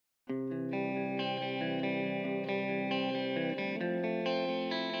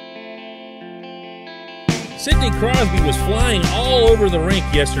Sidney Crosby was flying all over the rink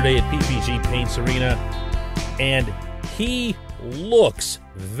yesterday at PPG Paints Arena, and he looks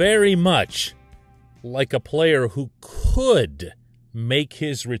very much like a player who could make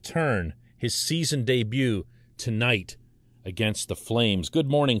his return, his season debut tonight against the Flames. Good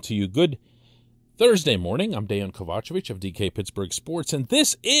morning to you. Good Thursday morning. I'm Dejan Kovacevic of DK Pittsburgh Sports, and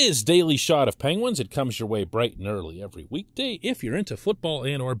this is Daily Shot of Penguins. It comes your way bright and early every weekday. If you're into football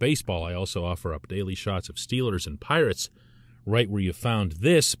and or baseball, I also offer up daily shots of Steelers and Pirates right where you found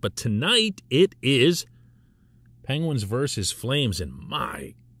this. But tonight it is Penguins versus Flames, and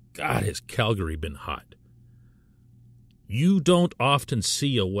my God, has Calgary been hot. You don't often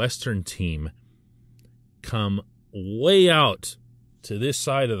see a Western team come way out to this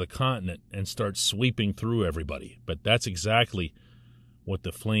side of the continent and start sweeping through everybody. But that's exactly what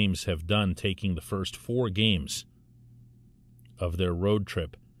the Flames have done, taking the first 4 games of their road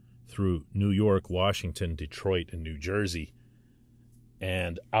trip through New York, Washington, Detroit, and New Jersey,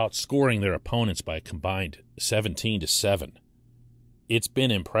 and outscoring their opponents by a combined 17-7. It's been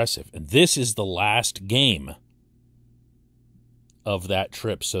impressive. And this is the last game of that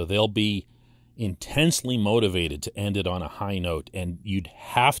trip, so they'll be intensely motivated to end it on a high note, and you'd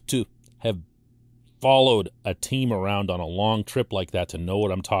have to have followed a team around on a long trip like that to know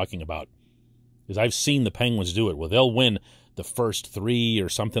what I'm talking about, because I've seen the Penguins do it, where they'll win the first 3 or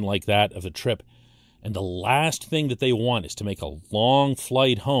something like that of the trip, and the last thing that they want is to make a long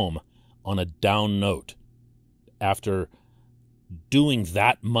flight home on a down note after doing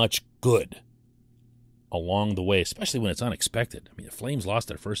that much good along the way, especially when it's unexpected. I mean, the Flames lost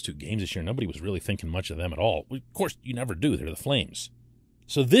their first 2 games this year. Nobody was really thinking much of them at all. Of course, you never do. They're the Flames.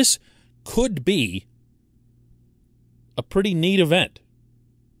 So this could be a pretty neat event,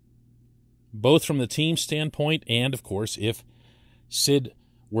 both from the team standpoint and, of course, if Sid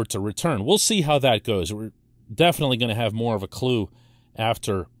were to return. We'll see how that goes. We're definitely going to have more of a clue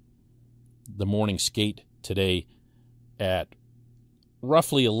after the morning skate today at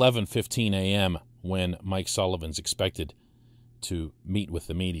roughly 11:15 a.m., when Mike Sullivan's expected to meet with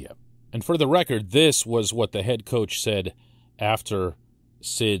the media. And for the record, this was what the head coach said after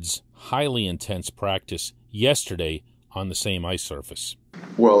Sid's highly intense practice yesterday on the same ice surface.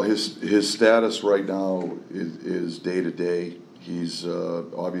 Well, his status right now is day to day. He's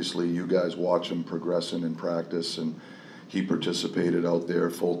obviously, you guys watch him progressing in practice, and he participated out there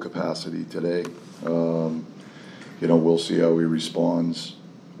full capacity today. We'll see how he responds.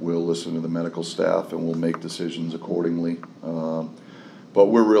 We'll listen to the medical staff, and we'll make decisions accordingly. But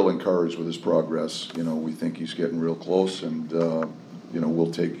we're real encouraged with his progress. We think he's getting real close, and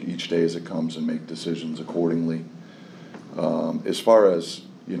we'll take each day as it comes and make decisions accordingly. As far as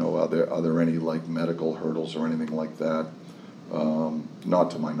are there any medical hurdles or anything like that? Not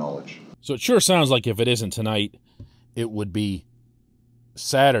to my knowledge. So it sure sounds like if it isn't tonight, it would be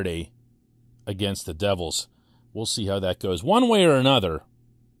Saturday against the Devils. We'll see how that goes. One way or another,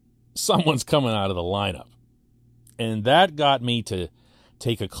 someone's coming out of the lineup. And that got me to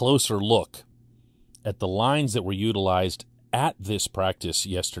take a closer look at the lines that were utilized at this practice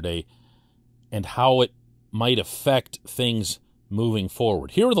yesterday and how it might affect things moving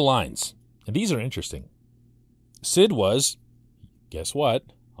forward. Here are the lines, and these are interesting. Sid was, guess what,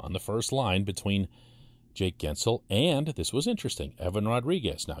 on the first line between Jake Guentzel and, this was interesting, Evan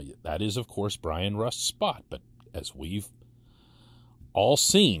Rodriguez. Now, that is, of course, Brian Rust's spot, but as we've all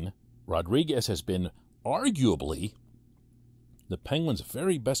seen, Rodriguez has been arguably the Penguins'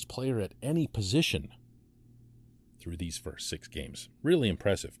 very best player at any position through these first 6 games. Really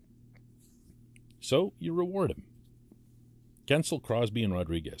impressive. So you reward him. Guentzel, Crosby, and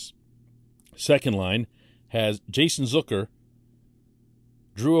Rodriguez. Second line has Jason Zucker,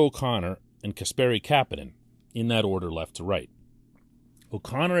 Drew O'Connor, and Kasperi Kapanen, in that order left to right.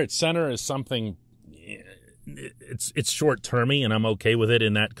 O'Connor at center is something, it's short-termy, and I'm okay with it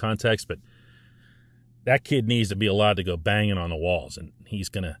in that context, but that kid needs to be allowed to go banging on the walls, and he's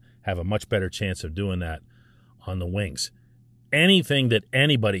going to have a much better chance of doing that on the wings. Anything that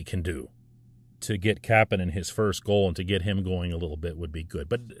anybody can do to get Kapanen his first goal and to get him going a little bit would be good.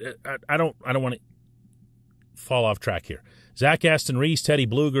 But I don't want to fall off track here. Zach Aston-Reese, Teddy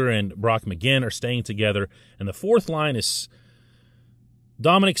Bluger, and Brock McGinn are staying together, and the fourth line is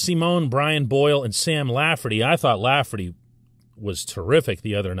Dominic Simone, Brian Boyle, and Sam Lafferty. I thought Lafferty was terrific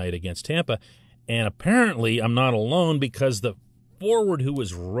the other night against Tampa, and apparently I'm not alone, because the forward who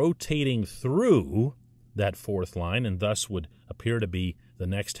was rotating through that fourth line and thus would appear to be the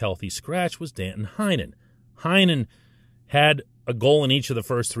next healthy scratch was Danton Heinen. Heinen had a goal in each of the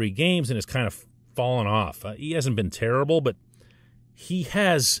first 3 games and has kind of fallen off. He hasn't been terrible, but he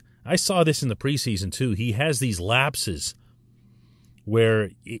has I saw this in the preseason, too. He has these lapses where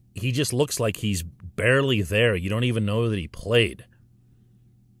he just looks like he's barely there. You don't even know that he played.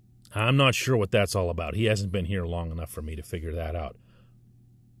 I'm not sure what that's all about. He hasn't been here long enough for me to figure that out.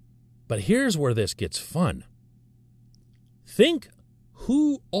 But here's where this gets fun. Think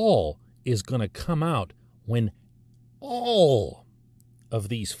who all is going to come out when all of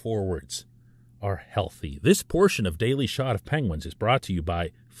these forwards are healthy. This portion of Daily Shot of Penguins is brought to you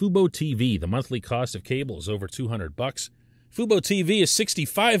by Fubo TV. The monthly cost of cable is over $200. Fubo TV is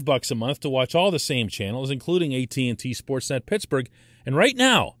 $65 a month to watch all the same channels, including AT&T Sportsnet Pittsburgh. And right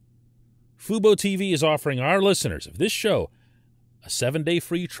now, Fubo TV is offering our listeners of this show a 7-day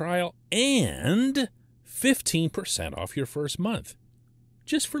free trial and 15% off your first month.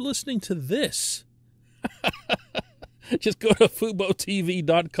 Just for listening to this. Just go to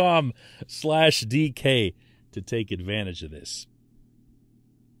FuboTV.com/DK to take advantage of this.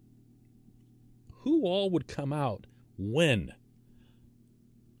 Who all would come out when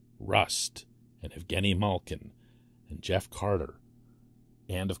Rust and Evgeny Malkin and Jeff Carter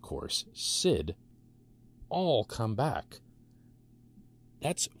and, of course, Sid all come back?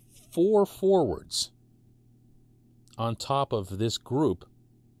 That's 4 forwards on top of this group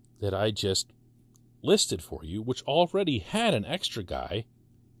that I just listed for you, which already had an extra guy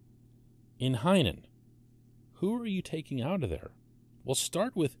in Heinen. Who are you taking out of there? Well,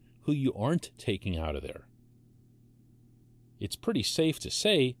 start with who you aren't taking out of there. It's pretty safe to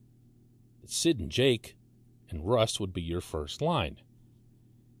say that Sid and Jake and Rust would be your first line.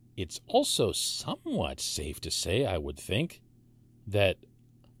 It's also somewhat safe to say, I would think, that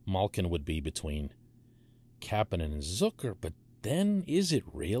Malkin would be between Kapanen and Zucker, but then is it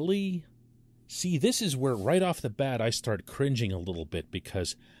really? See, this is where right off the bat I start cringing a little bit,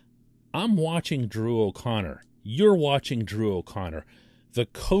 because I'm watching Drew O'Connor. You're watching Drew O'Connor. The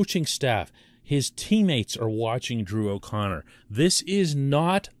coaching staff, his teammates are watching Drew O'Connor. This is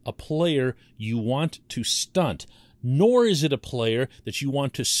not a player you want to stunt, nor is it a player that you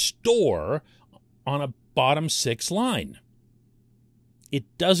want to store on a bottom 6 line.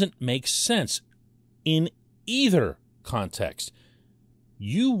 It doesn't make sense in either context.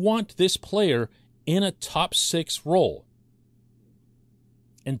 You want this player in a top 6 role.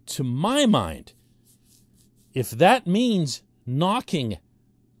 And to my mind, if that means knocking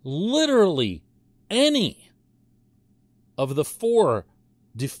literally any of the 4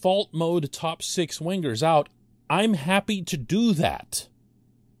 default mode top 6 wingers out, I'm happy to do that.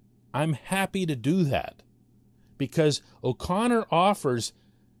 I'm happy to do that. Because O'Connor offers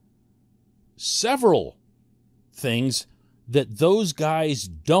several things that those guys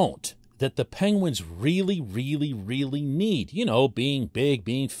don't, that the Penguins really, really, really need. You know, being big,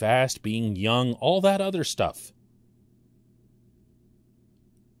 being fast, being young, all that other stuff.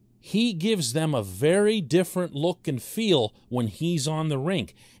 He gives them a very different look and feel when he's on the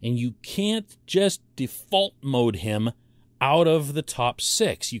rink, and you can't just default mode him out of the top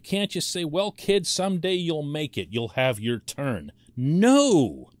 6. You can't just say, well, kid, someday you'll make it. You'll have your turn.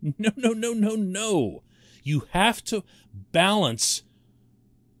 No. You have to balance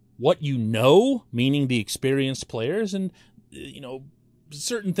what you know, meaning the experienced players, and,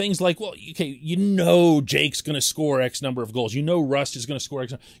 certain things like, well, okay, Jake's going to score X number of goals. Rust is going to score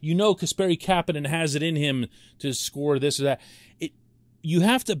X. Kasperi Kapanen has it in him to score this or that. You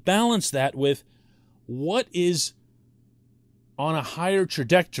have to balance that with what is on a higher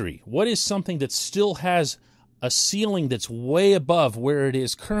trajectory. What is something that still has a ceiling that's way above where it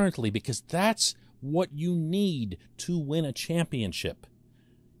is currently, because that's what you need to win a championship.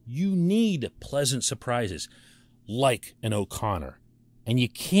 You need pleasant surprises like an O'Connor, and you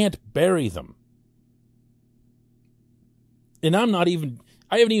can't bury them. And I haven't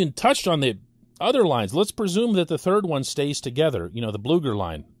even touched on the other lines. Let's presume that the third one stays together, the Bluger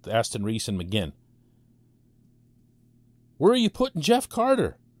line, Aston Reese and McGinn. Where are you putting Jeff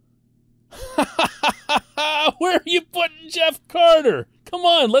Carter? Where are you putting Jeff Carter? Come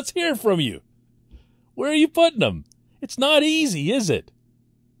on, let's hear from you. Where are you putting him? It's not easy, is it?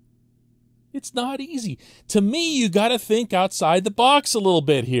 It's not easy. To me, you got to think outside the box a little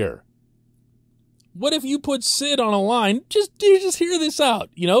bit here. What if you put Sid on a line? Just hear this out.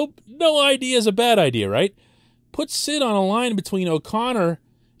 No idea is a bad idea, right? Put Sid on a line between O'Connor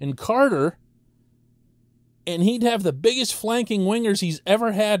and Carter, and he'd have the biggest flanking wingers he's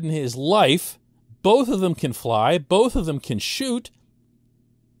ever had in his life. Both of them can fly. Both of them can shoot.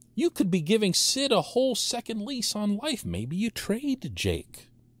 You could be giving Sid a whole second lease on life. Maybe you trade Jake.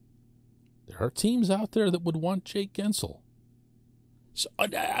 There are teams out there that would want Jake Gensel. So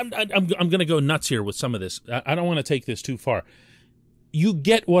I'm going to go nuts here with some of this. I don't want to take this too far. you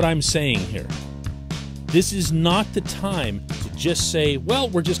get what I'm saying here. This is not the time to just say, well,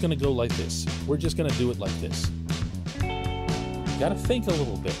 we're just going to go like this. We're just going to do it like this. You got to think a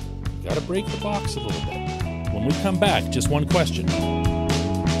little bit. You got to break the box a little bit. When we come back, just one question.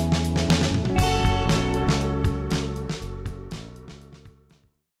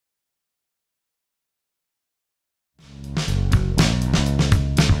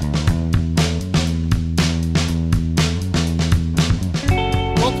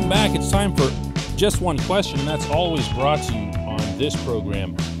 Welcome back. It's time for Just One Question, and that's always brought to you on this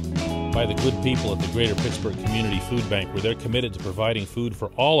program by the good people at the Greater Pittsburgh Community Food Bank, where they're committed to providing food for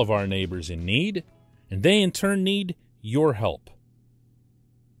all of our neighbors in need, and they in turn need your help.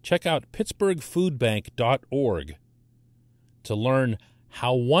 Check out pittsburghfoodbank.org to learn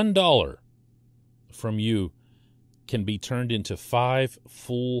how $1 from you can be turned into 5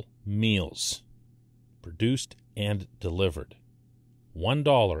 full meals, produced and delivered.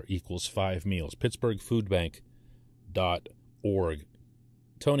 $1 equals 5 meals. pittsburghfoodbank.org.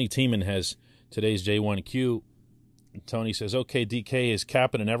 Tony Tiemann has today's J1Q. Tony says, okay, DK, is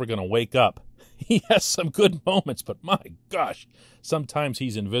Kapanen ever going to wake up? He has some good moments, but my gosh, sometimes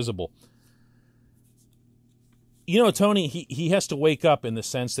he's invisible. You know, Tony, he has to wake up in the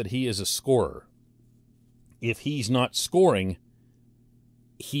sense that he is a scorer. If he's not scoring,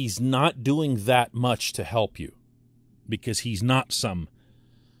 he's not doing that much to help you because he's not some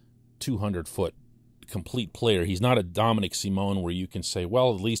 200-foot complete player. He's not a Dominic Simone where you can say,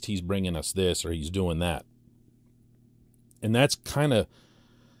 well, at least he's bringing us this or he's doing that. And that's kind of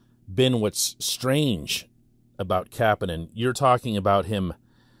been what's strange about Kapanen. You're talking about him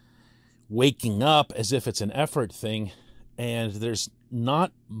waking up as if it's an effort thing, and there's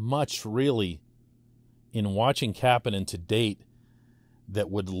not much really in watching Kapanen to date that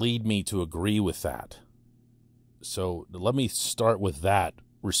would lead me to agree with that. So let me start with that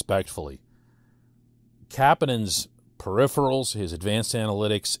respectfully. Kapanen's peripherals, his advanced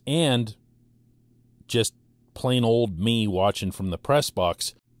analytics, and just plain old me watching from the press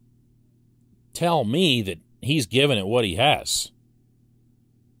box tell me that he's giving it what he has.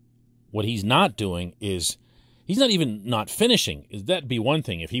 What he's not doing is, he's not even not finishing. That'd be one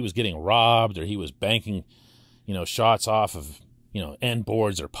thing if he was getting robbed or he was banking, shots off of, end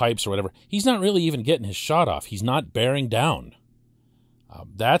boards or pipes or whatever. He's not really even getting his shot off. He's not bearing down.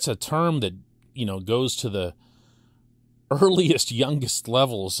 That's a term that, goes to the earliest, youngest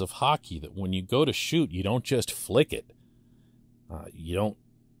levels of hockey, that when you go to shoot, you don't just flick it. You don't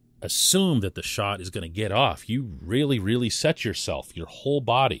assume that the shot is going to get off. You really, really set yourself, your whole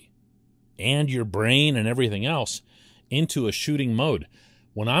body, and your brain and everything else into a shooting mode.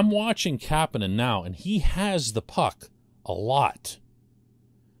 When I'm watching Kapanen now, and he has the puck a lot,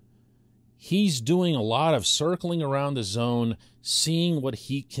 he's doing a lot of circling around the zone, seeing what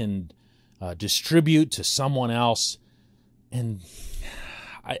he can distribute to someone else. And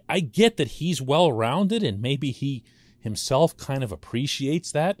I get that he's well-rounded, and maybe he himself kind of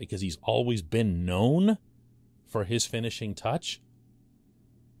appreciates that because he's always been known for his finishing touch.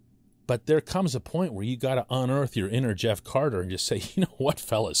 But there comes a point where you got to unearth your inner Jeff Carter and just say, you know what,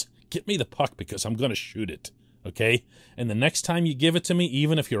 fellas, get me the puck because I'm going to shoot it, okay? And the next time you give it to me,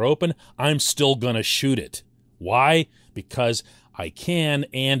 even if you're open, I'm still going to shoot it. Why? Because I can,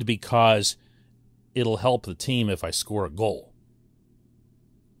 and because it'll help the team if I score a goal.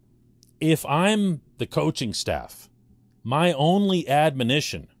 If I'm the coaching staff, my only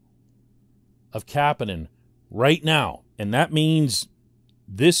admonition of Kapanen right now, and that means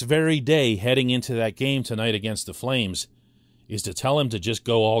this very day heading into that game tonight against the Flames, is to tell him to just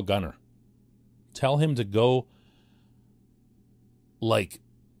go all gunner. Tell him to go like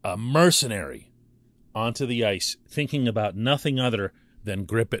a mercenary onto the ice, thinking about nothing other than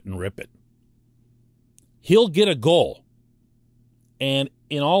grip it and rip it. He'll get a goal, and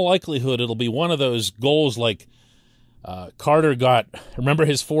in all likelihood, it'll be one of those goals like Carter got. Remember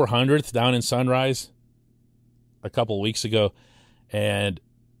his 400th down in Sunrise a couple of weeks ago? And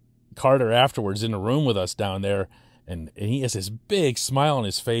Carter afterwards in the room with us down there, and he has this big smile on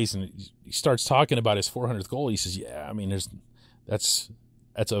his face, and he starts talking about his 400th goal. He says, yeah, I mean, that's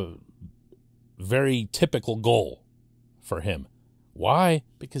a very typical goal for him. Why?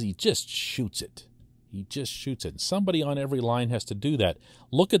 Because he just shoots it. He just shoots it. Somebody on every line has to do that.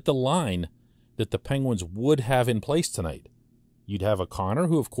 Look at the line that the Penguins would have in place tonight. You'd have a Connor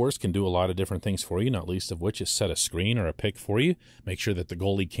who, of course, can do a lot of different things for you, not least of which is set a screen or a pick for you, make sure that the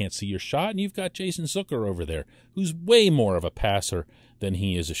goalie can't see your shot, and you've got Jason Zucker over there, who's way more of a passer than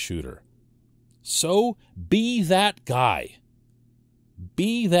he is a shooter. So be that guy.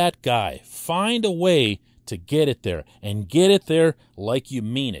 Be that guy. Find a way to get it there, and get it there like you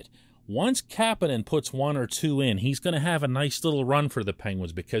mean it. Once Kapanen puts 1 or 2 in, he's going to have a nice little run for the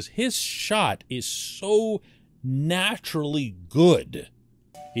Penguins because his shot is so naturally good.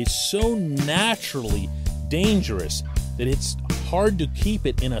 It's so naturally dangerous that it's hard to keep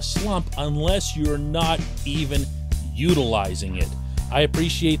it in a slump unless you're not even utilizing it. I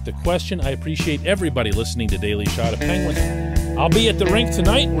appreciate the question. I appreciate everybody listening to Daily Shot of Penguins. I'll be at the rink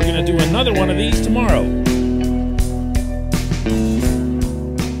tonight. We're going to do another one of these tomorrow.